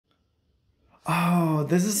Oh,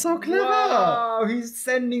 this is so clever! Wow, he's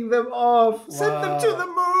sending them off. Wow. Send them to the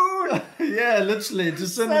moon! Yeah, literally,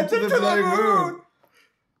 just send them to the bloody moon!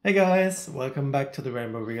 Hey guys, welcome back to the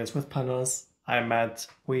Rainbow Readers with Panos. I'm Matt.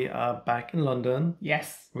 We are back in London.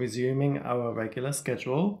 Yes. Resuming our regular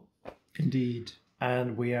schedule. Indeed.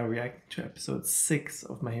 And we are reacting to episode 6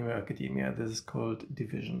 of My Hero Academia. This is called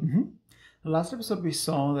Division. Mm-hmm. The last episode we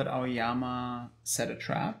saw that Aoyama set a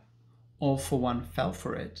trap. All for One fell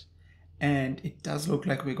for it. And it does look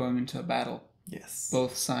like we're going into a battle. Yes.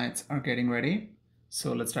 Both sides are getting ready.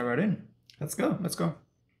 So let's dive right in. Let's go. Let's go.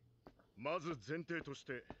 まず前提とし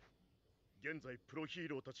て現在プロヒー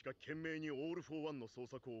ローたちが懸命にオール・フォー・ワンの捜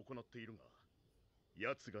索を行っているが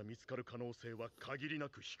奴が見つかる可能性は限りな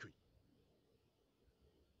く低い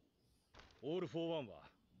オール・フォー・ワンは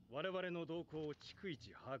我々の動向を逐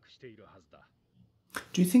一把握しているはずだ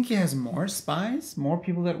Do you think he has more spies? More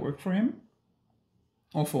people that work for him?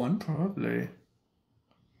 All for One? Probably.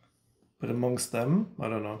 But amongst them, I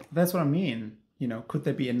don't know. That's what I mean. You know, could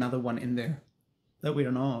there be another one in there that we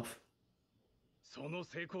don't know of? その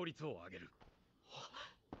成功率を上げる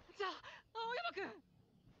じゃあ青山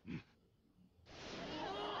くん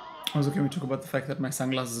Also, can we talk about the fact that my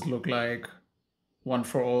sunglasses look like One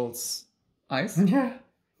for All's eyes? Yeah,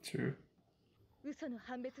 true. 嘘の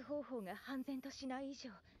判別方法が判然としない以上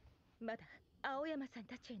まだ青山さん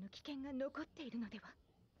たちへの危険が残っているのでは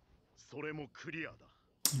それもクリアだ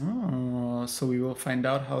Oh, so we will find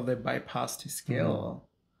out how they bypassed his skill.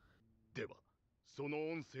 ではその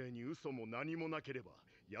音声に嘘も何もなければ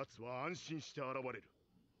奴は安心して現れる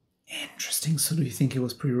Interesting. So do you think it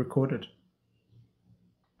was pre-recorded?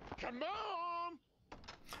 Come on!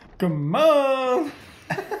 Come on!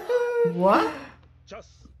 What? Just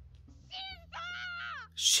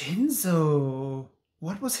Shinzo!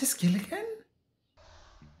 What was his skill again?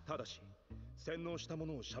 ただし洗脳したも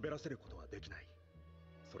のを喋らせることはできない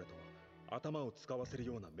それと頭を使わせる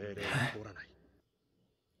ような命令は通らない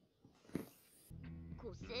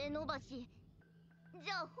個性伸ばし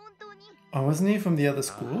じゃあ本当に Oh, wasn't he from the other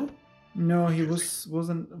school? No, he was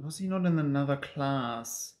he not in another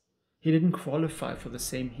class? He didn't qualify for the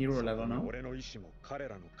same hero level, no? 俺の意志も彼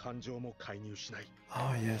らの感情も介入しない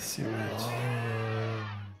Oh, yes, you're right.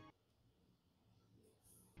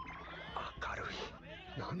 明る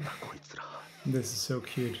いなんだこいつら This is so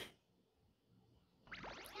cute.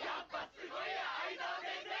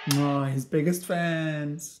 Oh, his biggest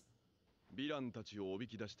fans. ヴィランたちをおび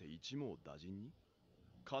き出して一網打尽に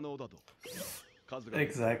可能だと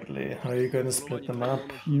Exactly. How are you going to split them up?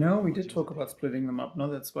 No, we did talk about splitting them up. No,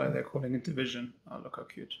 that's why they're calling it division. Oh, look how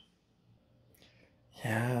cute.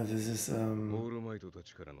 Yeah, this is, オールマイトた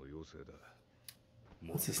ちからの要請だ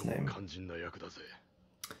what's his name? 肝心な役だぜ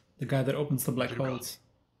The guy that opens the black holes.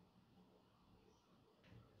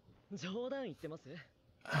 冗談言ってます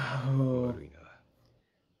Oh. 悪いな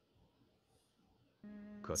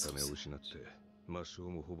片目を失って魔性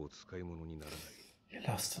もほぼ使い物にならない He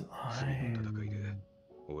lost an その eye. 戦いで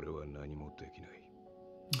俺は何もできない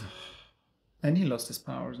And he lost his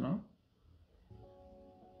powers, no?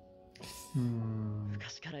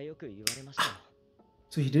 昔からよく言われました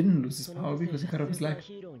So he didn't lose his その power 個性 because he が cut off his 全然 leg.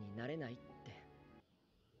 ヒーローになれないって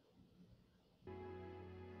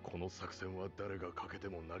この作戦は誰がかけて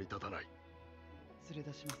も成り立たない 連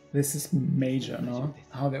れ出します This is major, no?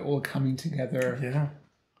 How they're all coming together. Yeah.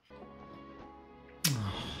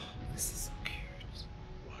 This is so cute.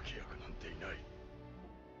 脇役なんていない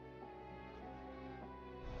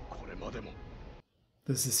これまでも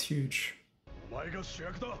This is huge. お前が主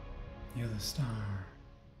役だ You're the star.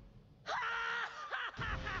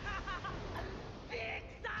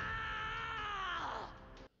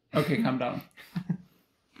 Okay, calm down.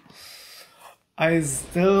 I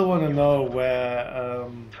still want to know where,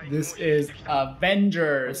 This is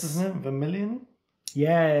Avengers. what's his name? Vermilion?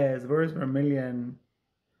 Yes, where's Vermilion?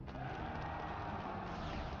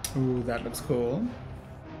 Ooh, that looks cool.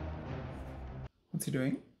 What's he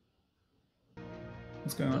doing?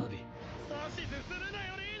 What's going on? 指図するな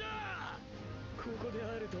よリーダーここで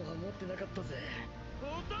会えるとは思ってなかったぜお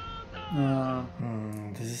父さ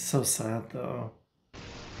ん This is so sad though.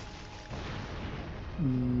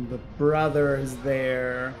 The brother is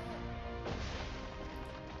there.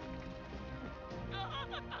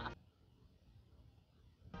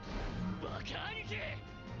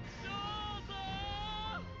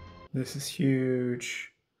 This is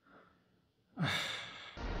huge.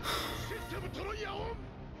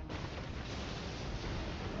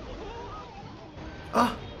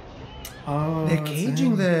 Ah! Oh, They're it's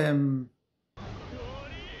caging him. them.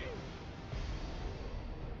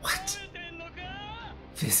 What?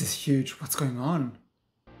 This is huge. What's going on?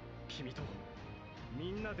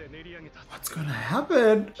 What's gonna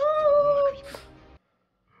happen?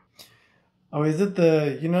 Oh, is it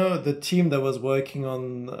the, you know, the team that was working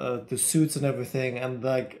on the suits and everything, and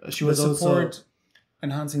like she was The support also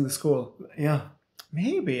enhancing the school. yeah.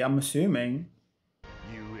 Maybe, I'm assuming.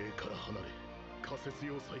 遊泳から離れ仮設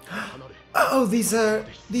要塞から離れ Oh, these are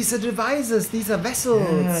devices. These are vessels.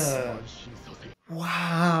 Yeah. 安心させ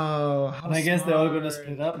Wow. How And I guess they're all gonna smart.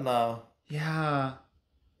 split up now. Yeah.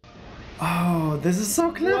 Oh, this is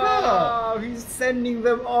so clever. Wow, he's sending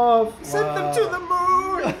them off. Send them to the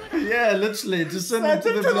moon. Yeah, literally, just send them Send to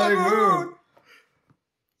them the to the bloody moon. moon.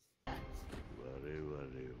 我々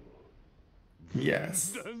を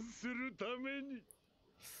Yes. 断するために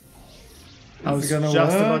I was Is it gonna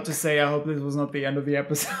just work? about to say, I hope this was not the end of the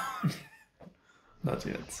episode. Not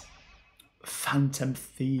yet. Phantom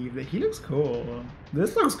Thief. He looks cool.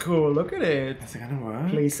 This looks cool. Look at it. Is it gonna work?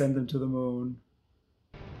 Please send them to the moon.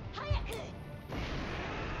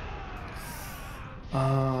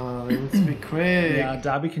 Oh, it needs to be quick. Yeah,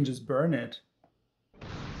 Darby can just burn it.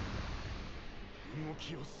 動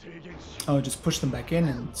きを制限し Oh, just push them back in,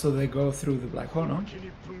 and so they go through the black hole, no? 気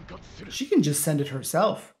に分割する She can just send it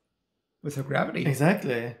herself with her gravity.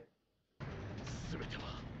 Exactly. 全て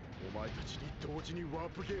はお前たちに同時にワー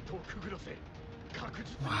プゲートをくぐらせ確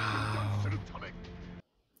実に分 Wow. 割するため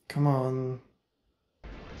Come on.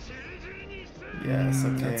 指示にする Yes,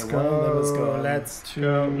 okay. Let's One of them is go. gone. Let's Two.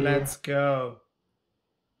 go. Let's go.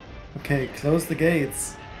 Okay, close the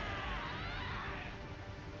gates.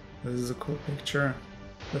 This is a cool picture.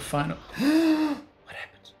 The final. What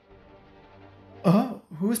happened? Oh,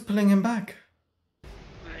 who's pulling him back?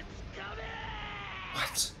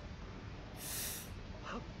 What?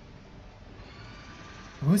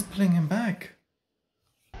 Who's pulling him back?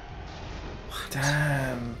 What?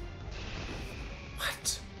 Damn.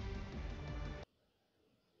 What?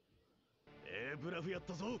 ブラフやっ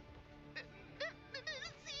たぞ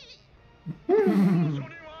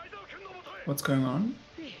What's going on?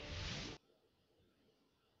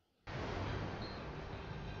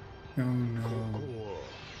 Oh no.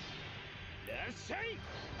 らっしゃい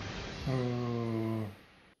Oh.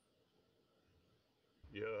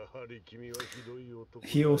 やはり君はひどい男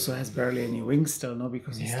He also has barely any wings still, no?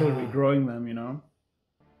 Because he's still Yeah. regrowing them, you know?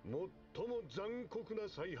 最も残酷な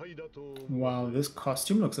采配だと思う Wow, this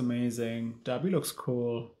costume looks amazing. Darby looks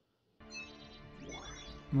cool.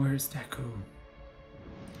 Where's Deku?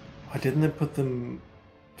 Why didn't they put them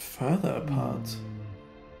further apart?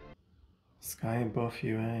 Sky above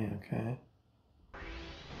you, eh? Okay.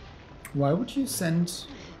 Why would you send...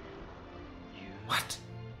 What?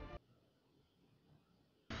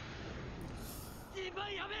 自分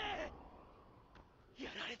やべえや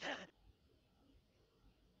られた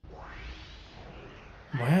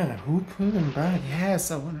Where? Who pulled him back?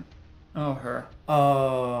 Yes, I want... Oh, her.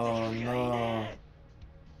 Oh no.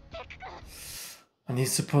 And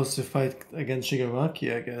he's supposed to fight against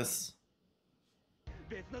Shigaraki, I guess.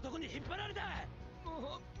 別のとこに引っ張られた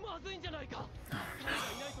もうまずいんじゃないか彼がい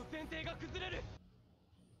ないと前提が崩れる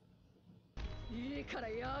いいから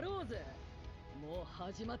やろうぜもう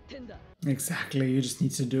始まってんだ Exactly, you just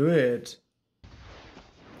need to do it.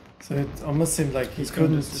 So it almost seemed like he He's gonna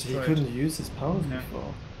couldn't just he destroy it. couldn't use his powers Yeah.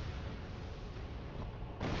 before.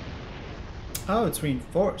 Oh, it's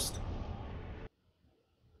reinforced.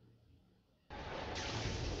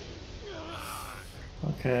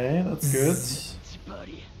 Okay, that's good. ジバ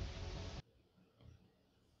リ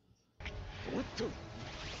おっと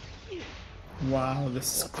Wow, this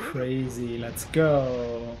is crazy. Let's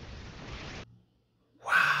go.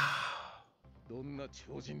 Wow. どんな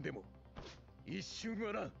超人でも一瞬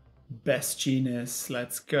はな Best genius.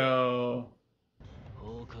 Let's go.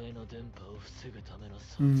 崩壊の電波を防ぐための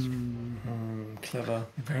装置 Clever.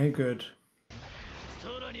 Very good.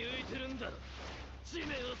 空に浮いてるんだ地面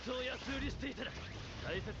をそう安売りしていたら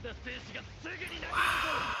大切な戦士がすぐになる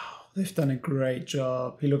They've done a great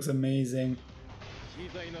job. He looks amazing. 機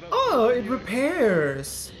材なら Oh, it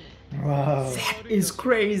repairs. Wow. That is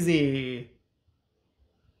crazy.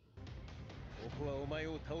 ここはお前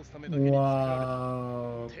を倒すためだけに作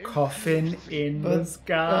られた Wow. Coffin in the But-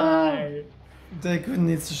 sky. Deku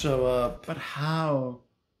needs to show up. But how?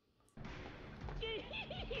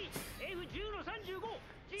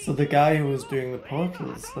 So the guy who was doing the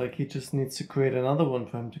portals, like he just needs to create another one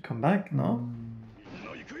for him to come back, no? みん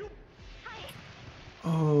な行くよ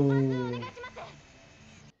Oh.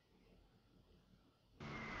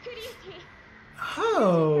 クリエイティ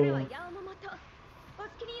Oh. これはヤオモモとお好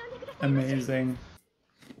きに呼んでくださいませ Amazing.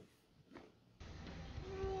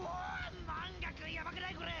 うわ漫画くんやばくな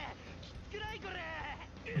いこれきつくないこれ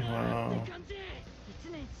Wow. 感じ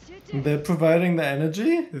一年 They're providing the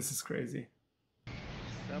energy? This is crazy. 貴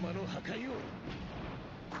様の破壊を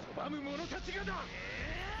拒む者たちがだ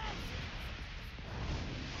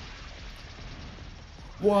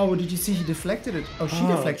Wow, did you see he deflected it? Oh, she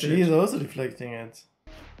deflected she's it. also deflecting it.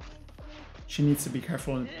 She needs to be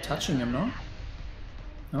careful in touching him, no?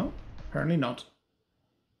 No? Apparently not.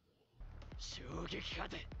 衝撃波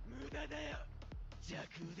で無駄だよ弱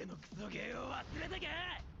腕のクソゲーを忘れたか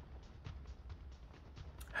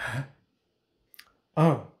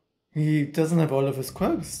Oh, he doesn't have all of his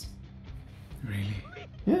quirks. Really?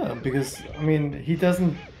 Yeah, because, I mean, he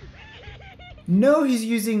doesn't... No, he's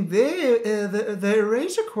using the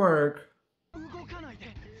erasure quirk. 動かない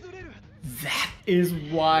でずれる That is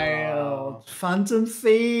wild. Phantom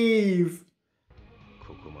Thief.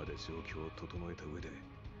 ここまで状況を整えた上で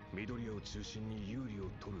緑谷を中心に有利を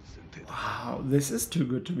取る前提だ Wow, this is too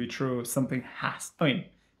good to be true. Something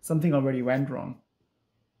already went wrong.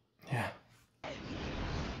 Yeah.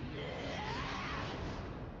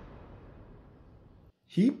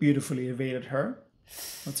 He beautifully evaded her.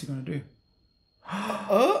 What's he gonna do?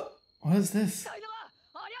 Oh, what is this? ダイナは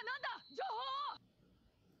ありゃなんだ情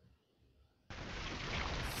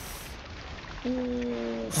報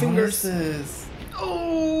What is this?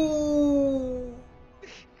 Oh!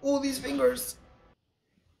 All these fingers.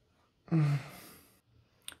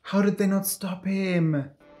 How did they not stop him? が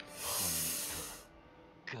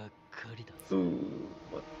っかりだ Ooh,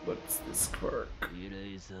 what's this quirk? イレ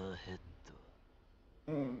イザーヘッド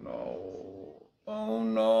Oh no. Oh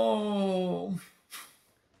no.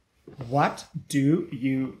 What do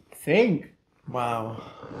you think? Wow.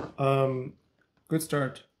 Good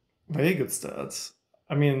start. Very good start.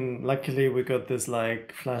 I mean, luckily we got this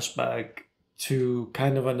like flashback to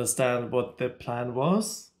kind of understand what the plan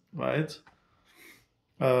was, right?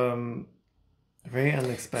 Very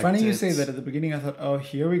unexpected. Funny you say that. At the beginning I thought, oh,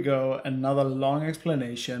 here we go, another long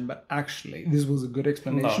explanation, but actually this was a good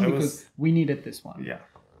explanation because we needed this one. Yeah.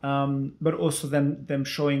 But also them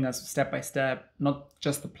showing us step by step, not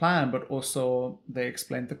just the plan, but also they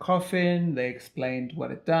explained the coffin, they explained what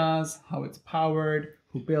it does, how it's powered,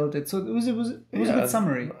 who built it. So it was a good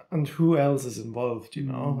summary. And who else is involved, you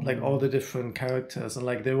know? Like all the different characters, and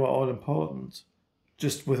like they were all important.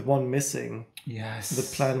 Just with one missing, yes, the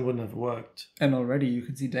plan wouldn't have worked. And already you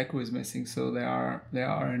can see Deku is missing, so they are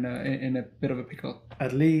in a bit of a pickle.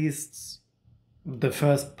 At least the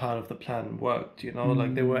first part of the plan worked, you know,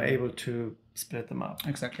 like they were able to split them up.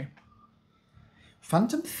 Exactly.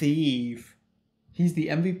 Phantom Thief. He's the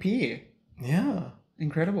MVP. Yeah.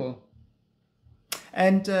 Incredible.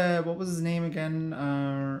 And what was his name again?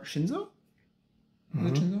 Shinzo?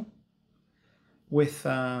 Was it Shinzo? With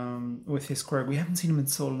his quirk. We haven't seen him in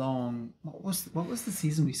so long. What was the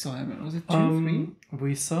season we saw him in? Was it 2, 3?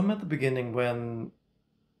 We saw him at the beginning when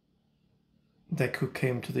Deku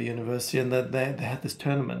came to the university and that they had this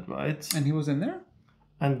tournament, right? And he was in there?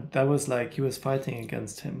 And that was like he was fighting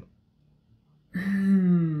against him.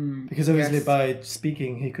 Because obviously by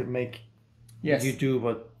speaking he could make you do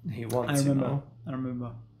what he wants. I remember. You know?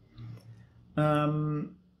 I remember.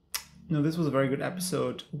 No, this was a very good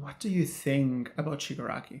episode. What do you think about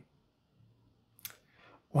Shigaraki?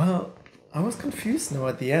 Well, I was confused now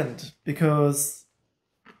at the end because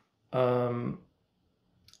what's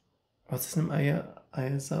his name?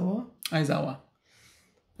 Aizawa? Aizawa.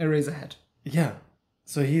 Eraserhead. Yeah.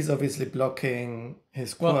 So he's obviously blocking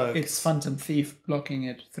his quirk. Well, it's Phantom Thief blocking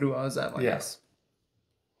it through Aizawa, yes.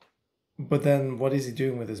 But then what is he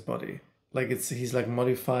doing with his body? Like he's like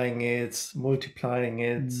modifying it, multiplying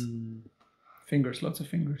it. Fingers, lots of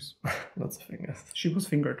fingers. Lots of fingers. She was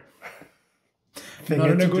fingered. Finger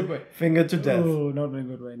not in a good way. Finger to death. Oh, not in a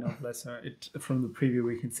good way. No, bless her. From the preview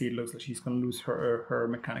we can see it looks like she's going to lose her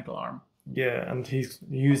mechanical arm. Yeah, and he's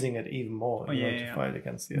using it even more in order to fight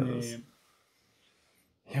against the others.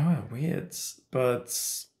 Yeah, weird. But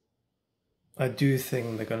I do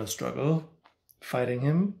think they're going to struggle fighting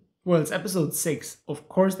him. Well, it's episode 6. Of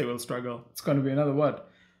course they will struggle. It's going to be another,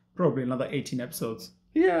 probably another 18 episodes.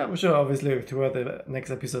 Yeah, I'm sure obviously throughout the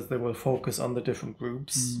next episodes they will focus on the different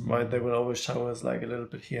groups, right? They will always show us like a little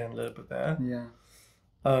bit here and a little bit there. Yeah.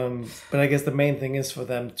 But I guess the main thing is for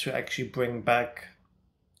them to actually bring back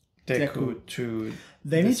Deku to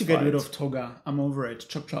They need to get rid of Toga. I'm over it.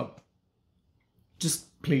 Chop chop.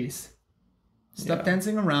 Just please. Stop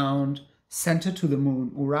dancing around. Send her to the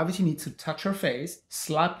moon. Uravity needs to touch her face,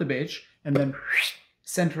 slap the bitch, and then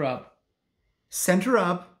send her up. Send her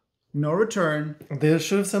up. No return. They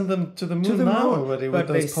should have sent them to the moon already with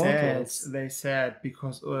those portals. They said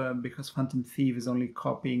because Phantom Thief is only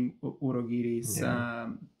copying Urogiri's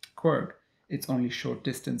quirk. it's only short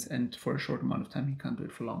distance, and for a short amount of time he can't do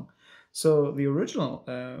it for long. So the original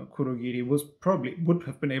Kurogiri would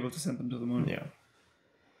have been able to send them to the moon. Yeah.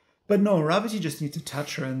 But no, Ravity just needs to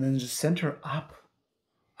touch her and then just send her up.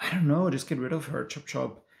 I don't know, just get rid of her, chop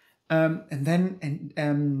chop. And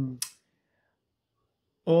then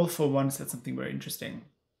All For One said something very interesting,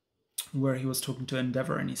 where he was talking to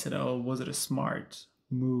Endeavor and he said, oh, was it a smart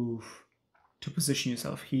move to position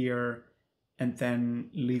yourself here and then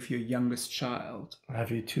leave your youngest child?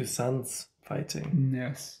 Have your 2 sons fighting?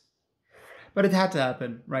 Yes. But it had to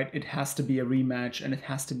happen, right? It has to be a rematch, and it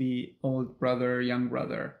has to be old brother, young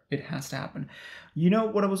brother. It has to happen. You know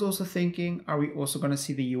what I was also thinking? Are we also going to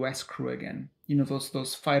see the US crew again? You know,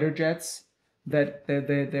 those fighter jets that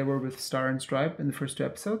they were with Star and Stripe in the first 2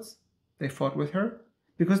 episodes? They fought with her?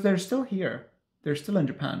 Because they're still here. They're still in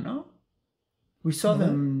Japan, no? We saw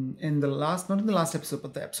them in the last, not in the last episode,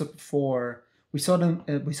 but the episode before. We saw them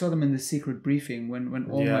in the secret briefing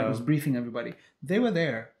when All Might was briefing everybody. They were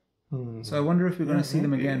there. So I wonder if we're going to see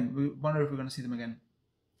them again. We wonder if we're going to see them again.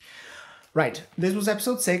 Right. This was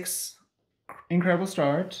episode 6. Incredible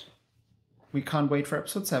start. We can't wait for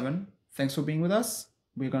episode 7. Thanks for being with us.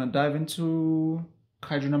 We're going to dive into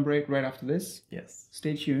Kaiju number 8 right after this. Yes.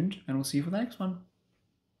 Stay tuned, and we'll see you for the next one.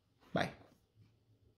 Bye.